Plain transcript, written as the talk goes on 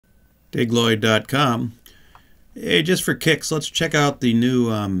digloid.com. Hey, just for kicks, let's check out the new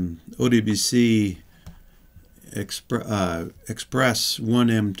OWC Express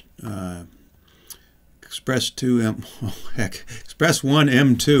 1M Express 2M. Oh heck, Express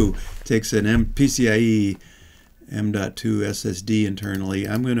 1M2 takes an PCIe M.2 SSD internally.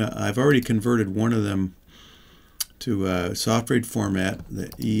 I've already converted one of them to SoftRAID format, the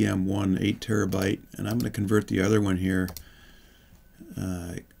EM1 8 terabyte, and I'm going to convert the other one here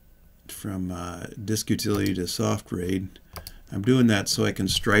from disk utility to SoftRAID. I'm doing that so I can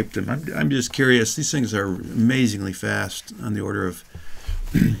stripe them. I'm just curious. These things are amazingly fast, on the order of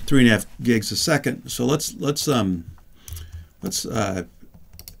 3.5 gigs a second. So let's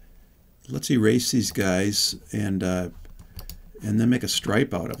erase these guys and then make a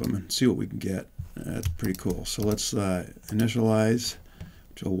stripe out of them and see what we can get. That's pretty cool. So let's initialize.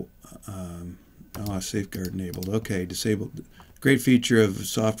 Safeguard enabled. Okay, disabled. Great feature of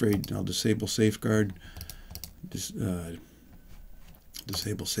SoftRAID. I'll disable safeguard. Disable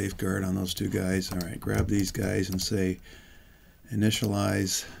safeguard on those two guys. All right, grab these guys and say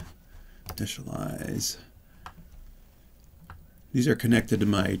initialize. Initialize. These are connected to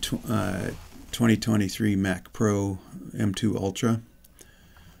my 2023 Mac Pro M2 Ultra.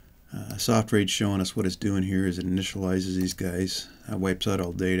 SoftRAID showing us what it's doing here is it initializes these guys, wipes out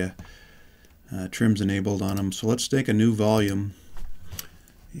all data, trim's enabled on them. So let's take a new volume,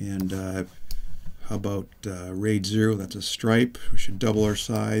 and how about RAID-0? That's a stripe. We should double our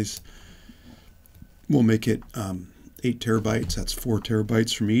size. We'll make it 8 terabytes. That's 4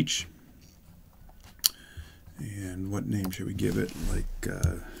 terabytes from each. And what name should we give it? Like,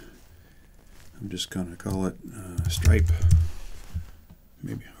 I'm just going to call it stripe.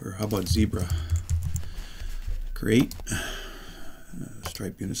 Maybe, or how about zebra? Great.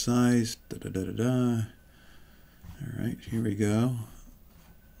 Stripe unit size. All right, here we go.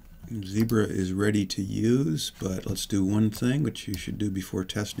 Zebra is ready to use, but let's do one thing, which you should do before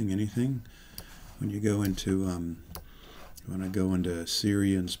testing anything. When you go into, you want to go into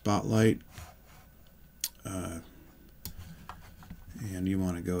Siri and Spotlight, and you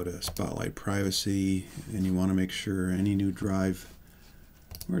want to go to Spotlight Privacy, and you want to make sure any new drive.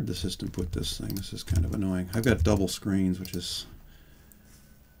 Where'd the system put this thing? This is kind of annoying. I've got double screens, which is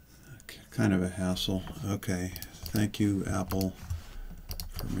kind of a hassle. Okay, thank you, Apple,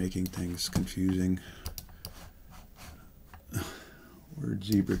 for making things confusing. Where'd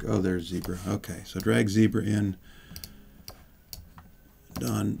Zebra? Oh, there's Zebra. Okay, so drag Zebra in.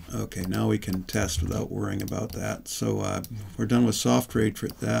 Done. Okay, now we can test without worrying about that. So we're done with SoftRAID for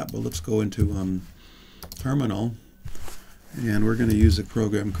that, but let's go into Terminal. And we're going to use a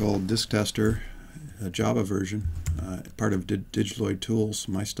program called Disk Tester, a Java version, part of Digloid Tools,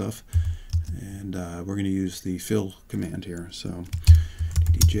 my stuff. And we're going to use the fill command here. So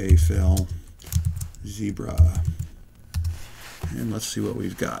dj fill zebra. And let's see what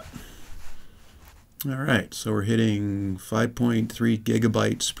we've got. All right, so we're hitting 5.3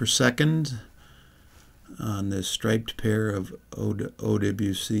 gigabytes per second on this striped pair of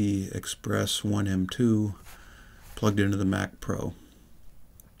OWC Express 1M2 plugged into the Mac Pro.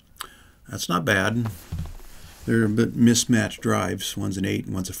 That's not bad. They're a bit mismatched drives. One's an 8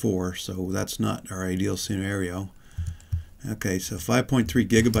 and one's a 4, so that's not our ideal scenario. Okay, so 5.3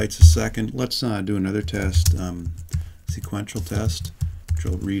 gigabytes a second. Let's do another test, sequential test, which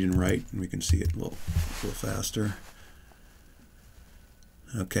will read and write, and we can see it a little faster.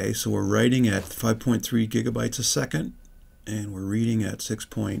 Okay, so we're writing at 5.3 gigabytes a second, and we're reading at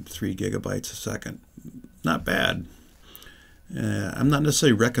 6.3 gigabytes a second. Not bad. I'm not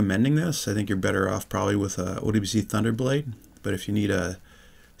necessarily recommending this. I think you're better off probably with OWC Thunderblade, but if you need a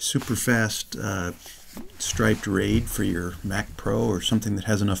super fast striped RAID for your Mac Pro or something that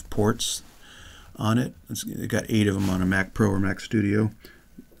has enough ports on it, it's got 8 of them on a Mac Pro or Mac Studio,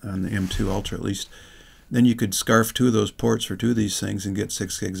 on the M2 Ultra at least, then you could scarf 2 of those ports for 2 of these things and get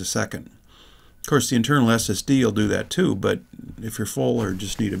 6 gigs a second. Of course, the internal SSD will do that too, but if you're full or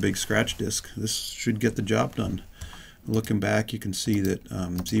just need a big scratch disk, this should get the job done. Looking back, you can see that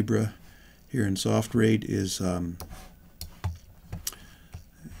Zebra here in SoftRAID is,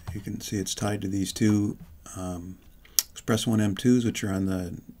 you can see it's tied to these two Express 1M2s, which are on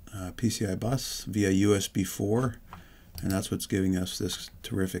the PCI bus via USB4, and that's what's giving us this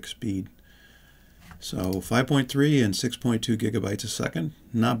terrific speed. So 5.3 and 6.2 gigabytes a second,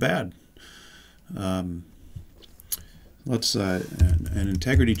 not bad. Let's an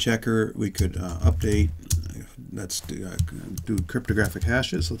integrity checker we could update. Let's do cryptographic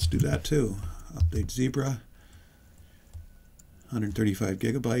hashes. Let's do that too. Update Zebra. 135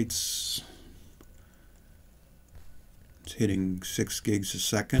 gigabytes. It's hitting 6 gigs a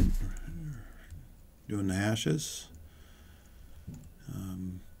second. doing the hashes.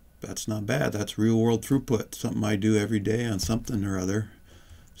 That's not bad. That's real world throughput. Something I do every day on something or other.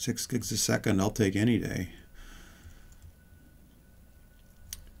 6 gigs a second I'll take any day.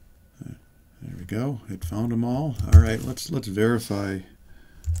 There we go. It found them all. All right, let's verify.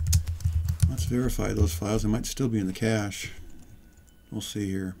 Let's verify those files. They might still be in the cache. We'll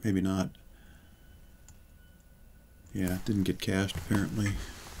see here. Maybe not. Yeah, it didn't get cached apparently.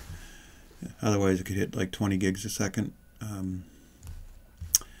 Otherwise it could hit like 20 gigs a second.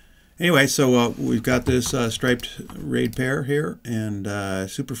 Anyway, so we've got this striped RAID pair here, and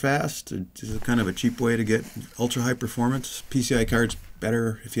super fast. It's kind of a cheap way to get ultra high performance. PCI card's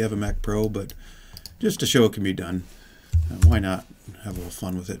better if you have a Mac Pro, but just to show it can be done, why not have a little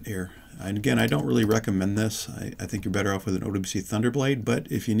fun with it here. And again, I don't really recommend this. I think you're better off with an OWC Thunderblade,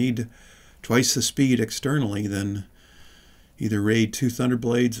 but if you need twice the speed externally, then either RAID-2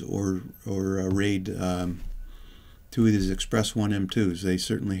 Thunderblades or RAID 2 of these Express 1 M2s. They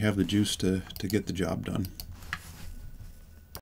certainly have the juice to get the job done.